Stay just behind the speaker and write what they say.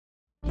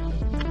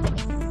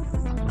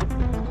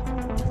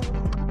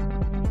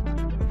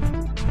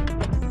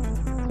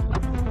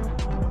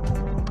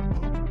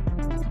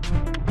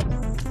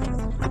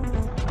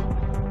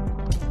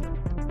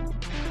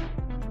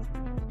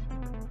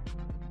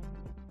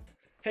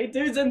Hey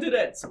dudes and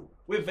dudettes!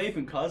 We're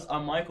Vape'n Cuz,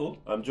 I'm Michael,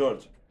 I'm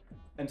George.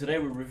 and today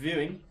we're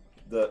reviewing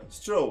The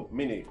STRO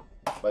Mini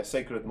by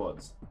Sacred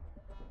Mods.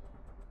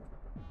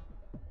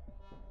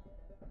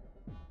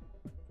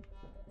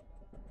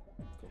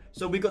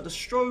 So we got the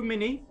STRO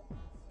Mini,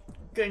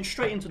 going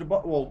straight into the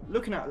box, well,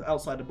 looking at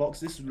outside the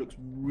box, this looks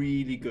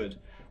really good,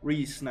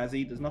 really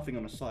snazzy, there's nothing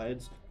on the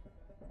sides.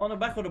 On the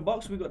back of the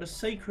box we got the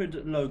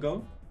Sacred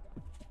logo.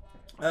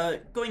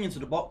 Going into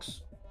the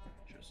box,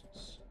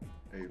 just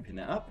open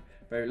it up,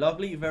 very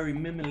lovely, very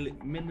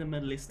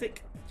minimalistic.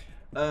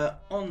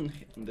 On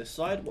this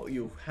side, what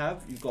you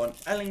have, you've got an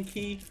Allen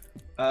key,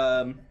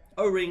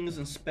 O-rings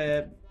and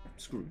spare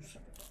screws.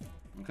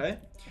 Okay,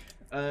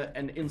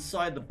 and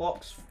inside the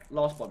box,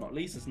 last but not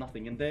least, there's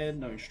nothing in there,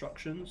 no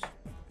instructions.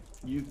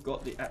 You've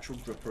got the actual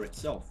dripper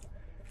itself.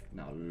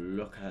 Now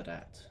look at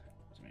that.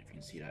 I don't know if you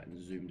can see that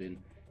and zoomed in.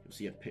 You'll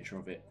see a picture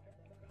of it.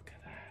 Look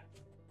at that.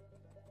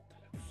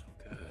 That looks so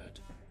good,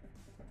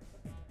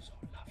 so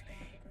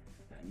lovely.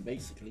 And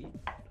basically,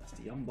 that's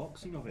the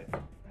unboxing of it.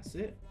 That's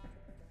it.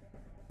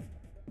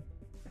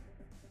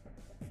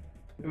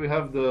 Here we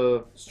have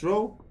the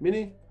STRO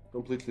Mini,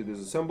 completely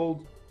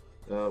disassembled.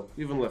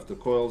 Even left the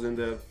coils in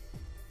there,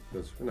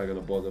 because we're not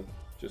gonna bother.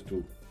 Just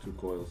two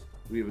coils.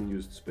 We even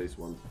used space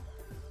ones.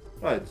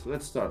 Right, so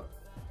let's start.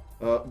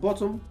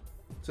 Bottom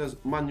says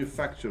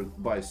manufactured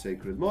by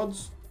Sacred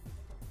Mods.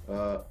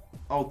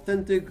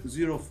 Authentic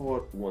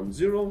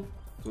 0410.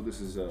 So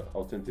this is an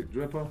authentic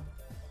dripper.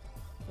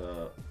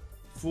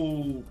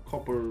 Full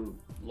copper,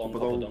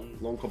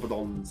 long copper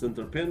don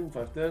center pin,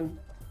 510.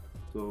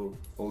 So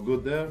all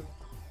good there.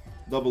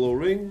 Double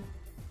O-ring,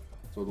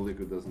 so the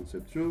liquid doesn't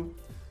seep through.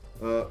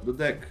 The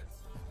deck,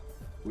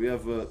 we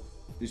have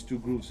these two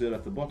grooves here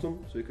at the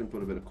bottom, so you can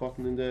put a bit of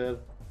cotton in there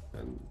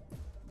and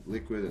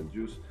liquid and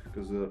juice,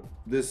 because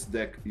this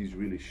deck is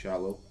really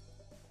shallow.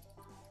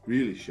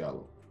 Really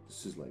shallow.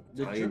 This is like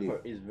The tiny.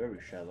 dripper is very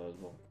shallow as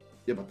well.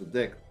 Yeah, but the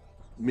deck,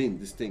 I mean,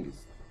 this thing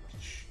is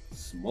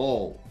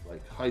small,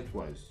 like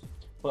height-wise.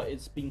 But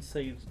it's been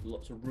saved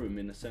lots of room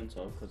in the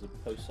center because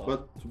of post side.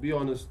 But to be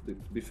honest, to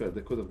be fair,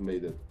 they could have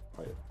made it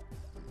higher,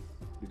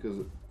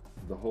 because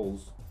the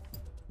holes,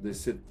 they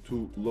sit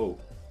too low.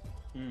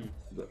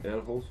 The air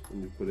holes,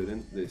 when you put it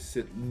in, they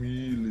sit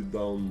really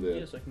down there.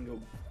 Yes, I can go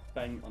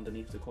bang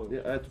underneath the coil.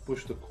 Yeah, I had to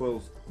push the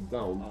coils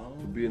down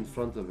to be in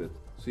front of it.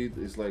 See,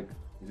 it's like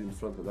it's in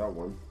front of that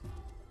one.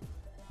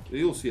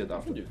 You'll see it You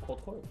after. can do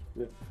quad coils.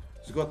 Yeah.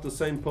 It's got the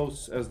same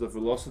posts as the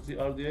Velocity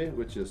RDA,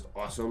 which is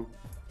awesome.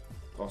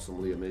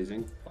 Awesomely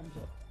amazing. Thumbs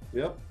up.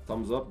 Yep,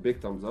 thumbs up, big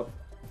thumbs up.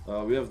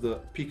 We have the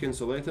peak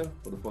insulator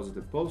for the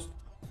positive post.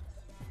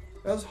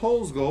 As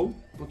holes go,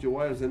 put your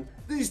wires in.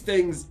 These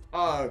things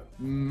are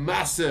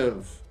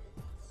massive.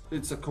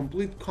 It's a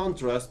complete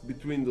contrast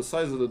between the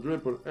size of the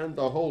dripper and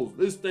the holes.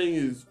 This thing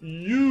is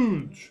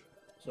huge.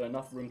 So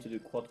enough room to do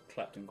quad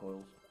Clapton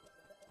coils.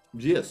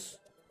 Yes,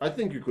 I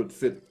think you could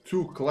fit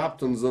two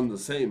Claptons on the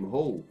same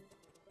hole.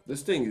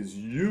 This thing is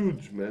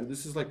huge, man.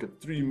 This is like a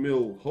 3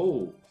 mil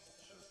hole.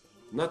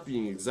 Not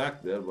being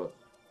exact there, but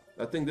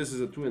I think this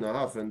is a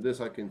 2.5, and this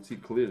I can see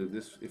clearly.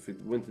 This, if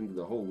it went into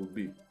the hole, would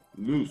be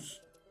loose.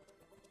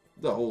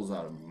 The holes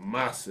are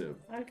massive.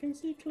 I can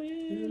see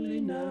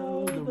clearly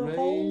now. The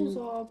holes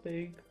are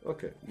big.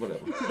 Okay,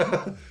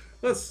 whatever.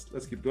 let's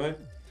keep going.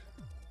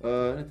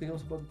 Anything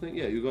else about the thing?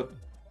 Yeah, you got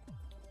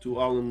two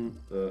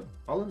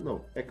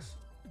X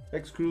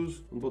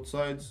screws on both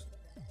sides.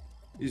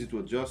 Easy to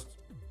adjust.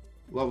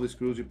 Lovely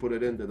screws. You put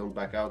it in, they don't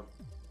back out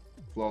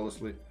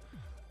flawlessly.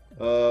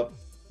 The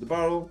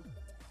barrel,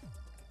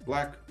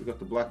 black. We got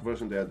the black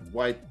version. They had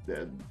white.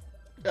 They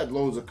had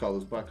loads of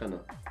colors, but I kind of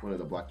wanted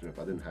a black drip.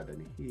 I didn't have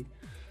any.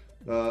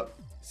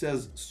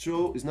 Says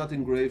STRO is not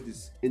engraved.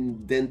 It's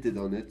indented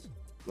on it,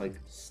 like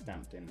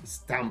Stamped in.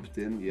 stamped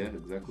in. Yeah,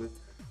 exactly.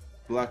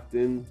 Blacked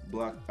in,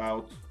 blacked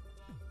out.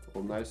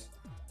 All nice.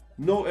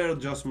 No air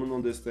adjustment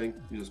on this thing.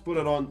 You just put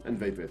it on and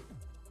vape it.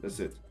 That's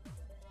it.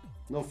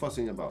 No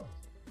fussing about.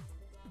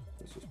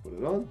 Let's just put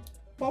it on.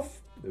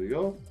 Puff. There we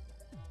go.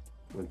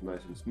 Went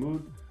nice and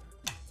smooth.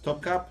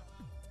 Top cap,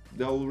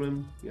 dowel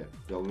rim. Yeah,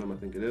 dowel rim, I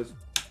think it is.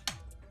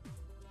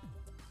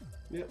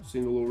 Yeah,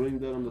 single O-ring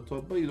there on the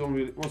top, but you don't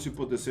really, once you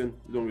put this in,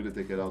 you don't really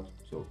take it out.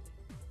 So,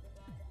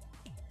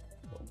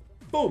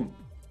 boom!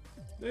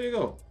 There you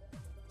go.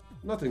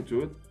 Nothing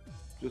to it.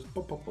 Just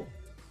pop, pop, pop.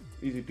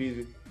 Easy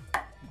peasy.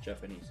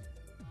 Japanese.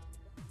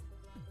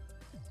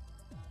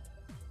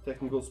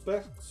 Technical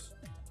specs.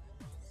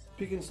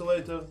 Peak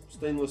insulator,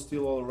 stainless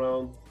steel all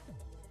around.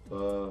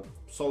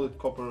 Solid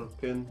copper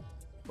pin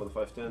for the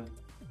 510.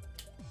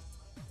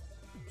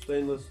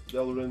 Stainless,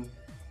 Delrin,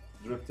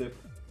 drip tip.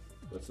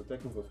 That's the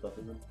technical stuff,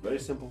 isn't it? Very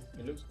simple.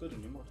 It looks good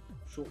in your mod.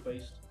 Short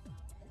based.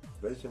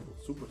 Very simple,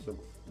 super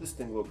simple. This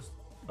thing looks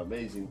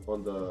amazing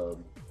on the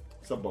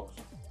sub box.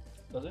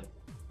 Does it?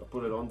 I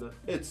put it on there.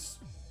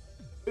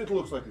 It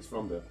looks like it's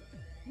from there.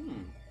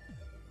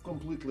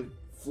 Completely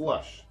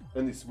flush,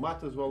 and it's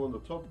matte as well on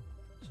the top.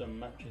 So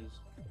matches.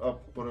 I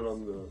put it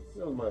on the.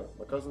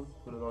 My cousin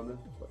put it on there.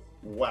 It's like,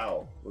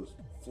 wow, it was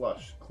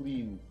flush,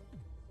 clean.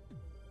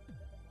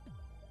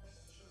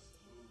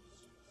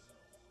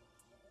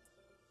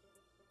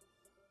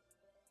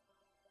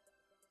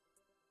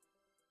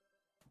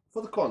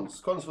 For the cons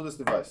for this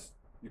device,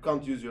 you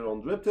can't use your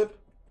own drip tip,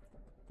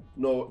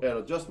 no air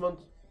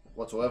adjustment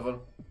whatsoever.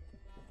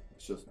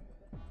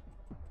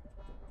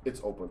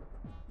 It's open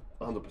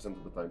 100%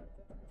 of the time.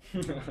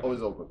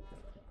 Always open.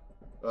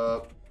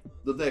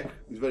 The deck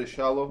is very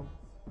shallow,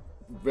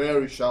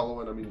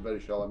 and I mean very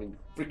shallow. I mean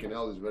freaking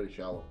hell, is very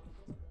shallow.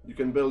 You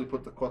can barely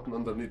put the cotton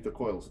underneath the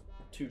coils.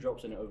 2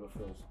 drops and it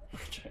overfills.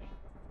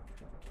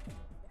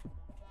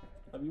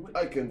 Have you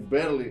I can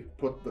barely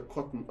put the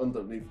cotton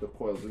underneath the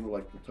coils, you know,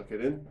 like to tuck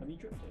it in. Have you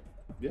dripped it?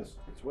 Yes,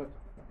 it's wet.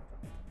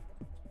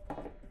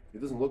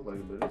 It doesn't look like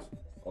it, but it is.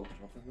 I'll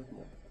drop it a bit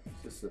more.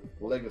 It's just a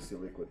legacy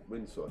liquid,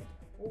 Windsor.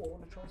 Oh, I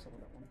want to try some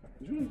of that one.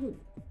 It's really good.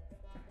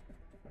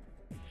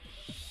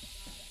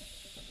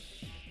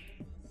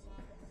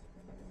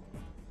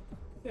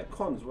 Yeah,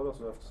 cons. What else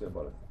do I have to say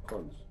about it?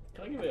 Cons.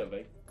 Can I give it a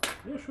vape?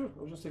 Yeah, sure. I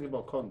was just thinking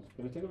about cons.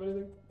 Can you think of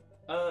anything?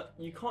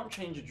 You can't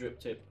change a drip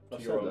tip to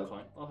I've your said own that.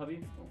 kind. Oh, have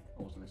you? Oh,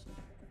 I wasn't listening.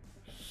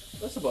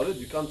 That's about it.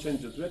 You can't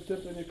change the drip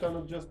tip, and you can't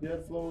adjust the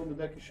airflow, and the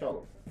deck is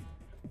shallow.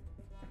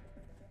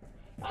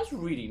 That's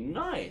really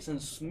nice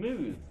and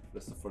smooth.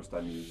 That's the first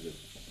time you used it.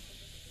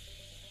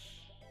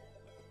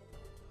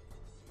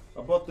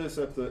 I bought this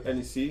at the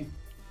NEC,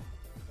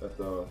 at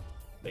the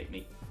Vape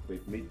Meet.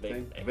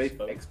 Vape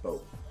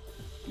Expo,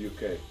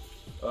 UK.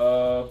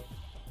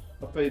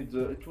 I paid,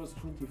 it was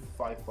 £25,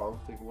 I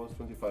think it was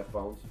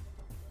 £25.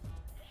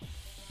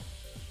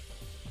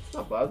 It's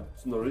not bad.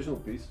 It's an original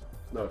piece.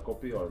 It's not a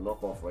copy or a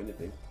knockoff or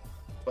anything.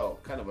 Well,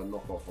 kind of a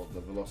knockoff of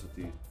the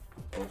Velocity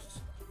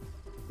posts.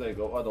 There you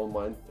go. I don't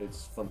mind.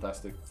 It's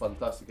fantastic.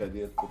 Fantastic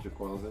idea to put your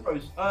coils in.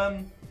 Pros.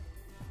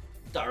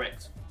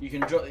 Direct. You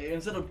can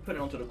instead of putting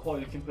it onto the coil,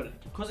 you can put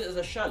it, because it is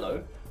a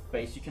shallow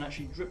base. You can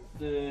actually drip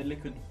the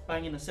liquid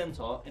bang in the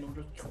center, and it'll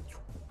just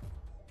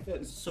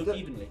Yeah, so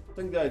evenly. I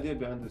think the idea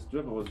behind this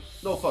dripper was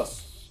no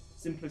fuss,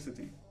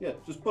 simplicity. Yeah,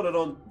 just put it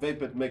on,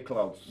 vape it, make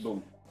clouds,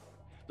 boom.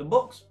 The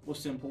box was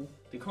simple.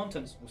 The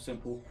contents were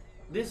simple.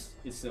 This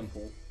is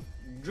simple.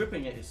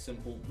 Dripping it is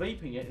simple.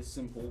 Vaping it is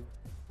simple.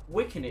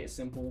 Wicking it is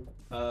simple.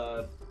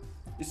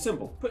 It's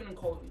simple. Putting in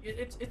coil,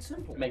 it's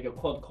simple. Make your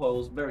quad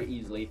coils very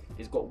easily.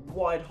 It's got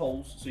wide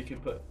holes, so you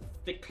can put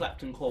thick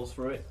Clapton coils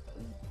through it.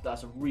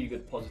 That's a really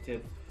good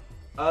positive.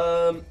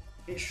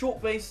 It's short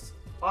based.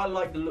 I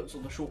like the looks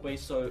of the short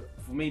base, so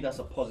for me that's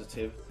a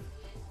positive.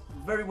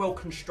 Very well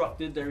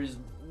constructed. There is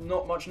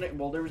not much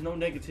there is no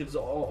negatives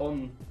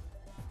on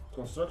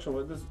Construction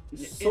with this.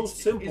 It's so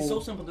simple. It's so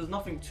simple. There's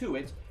nothing to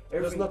it.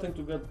 There's nothing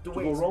to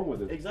go wrong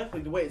with it.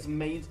 Exactly, the way it's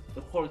made,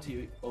 the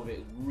quality of it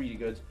is really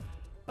good.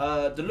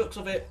 The looks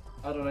of it,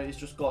 I don't know, it's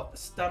just got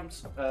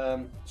stamped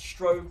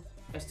STRO,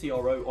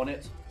 STRO on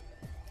it.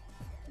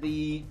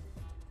 It's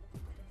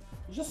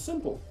just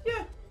simple.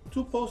 Yeah.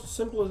 2 posts,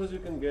 simple as you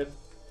can get.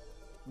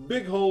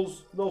 Big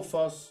holes, no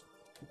fuss.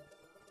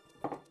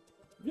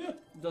 Yeah.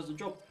 Does the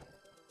job.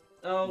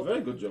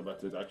 Very good job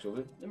at it,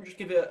 actually. Let me just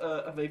give it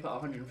a vape at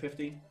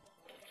 150.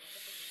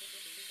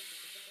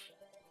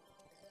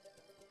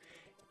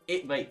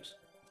 It vapes.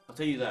 I'll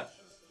tell you that.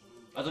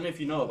 I don't know if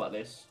you know about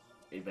this.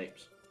 It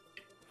vapes.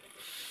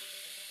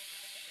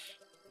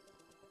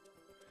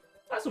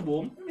 That's a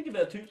warm. Let me give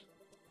it a 2.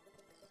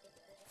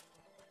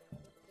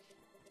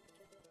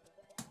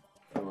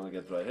 I don't want to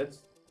get dry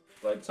hits.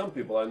 Like some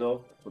people I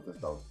know, put this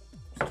down.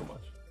 It's too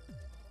much.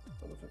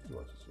 150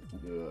 watts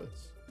is good.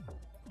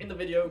 In the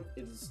video,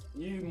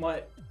 you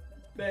might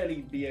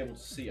barely be able to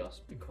see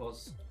us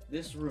because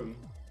this room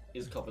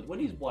is covered. When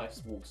his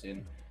wife walks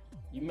in,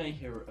 you may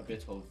hear a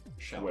bit of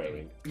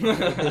shouting.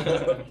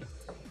 Yeah,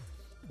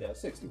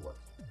 60 watts.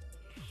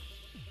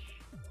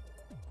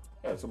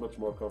 Yeah, it's a much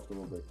more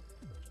comfortable bit.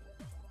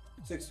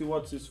 60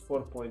 watts is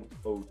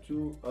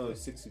 4.02, oh,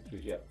 63,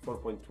 yeah,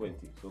 4.20.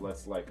 So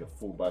that's like a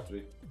full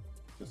battery,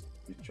 just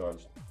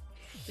recharged.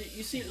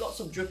 You see lots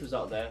of drippers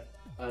out there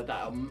that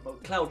are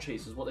cloud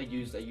chasers. What they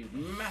use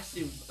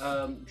massive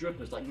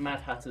drippers like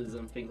Mad Hatters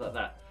and things like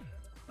that.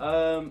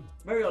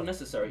 Very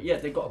unnecessary. Yeah,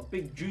 they got a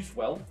big juice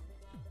well,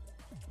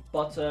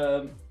 but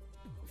for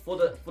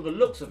the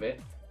looks of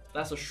it,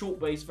 that's a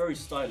short base, very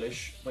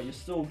stylish, but you're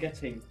still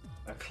getting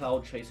a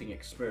cloud chasing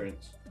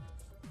experience.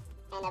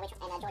 And George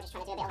is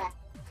trying to do a bit of a...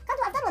 Come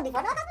to, I've done one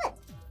before, no, I've done it!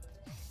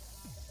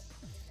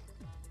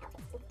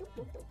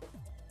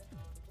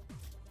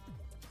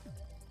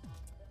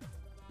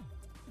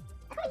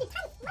 I can't do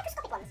tiny,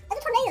 microscopic ones. There's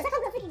the tornadoes, I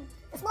can't do freaking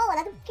the small one,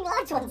 I do freaking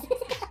large ones.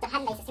 The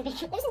hand base is too big.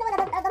 Have you seen the one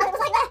that was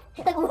like that?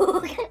 Like, whoa,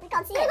 we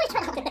can't see it. We're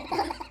trying to do it.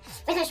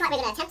 We're going to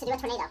attempt to do a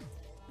tornado.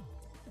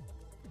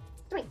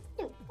 3,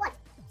 2, 1.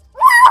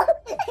 Whoa!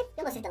 You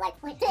almost hit the light.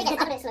 Wait, do it again,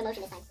 I'll put it in slow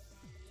motion this time.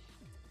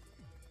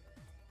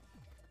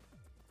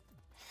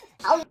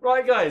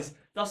 Right guys,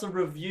 that's a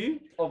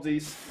review of the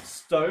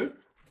STRO.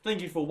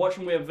 Thank you for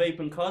watching. We're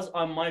Vape'n Cuz.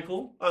 I'm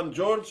Michael. I'm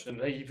George. And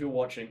thank you for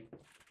watching.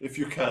 If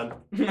you can.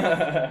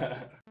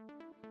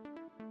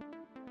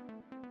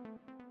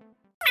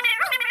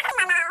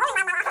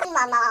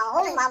 Mama.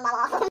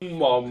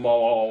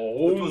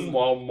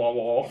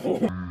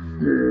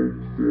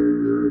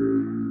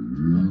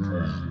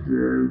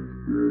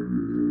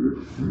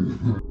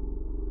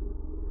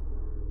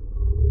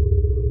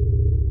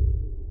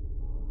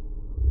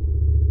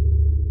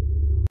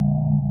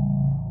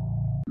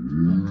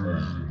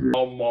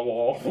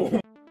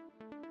 Later.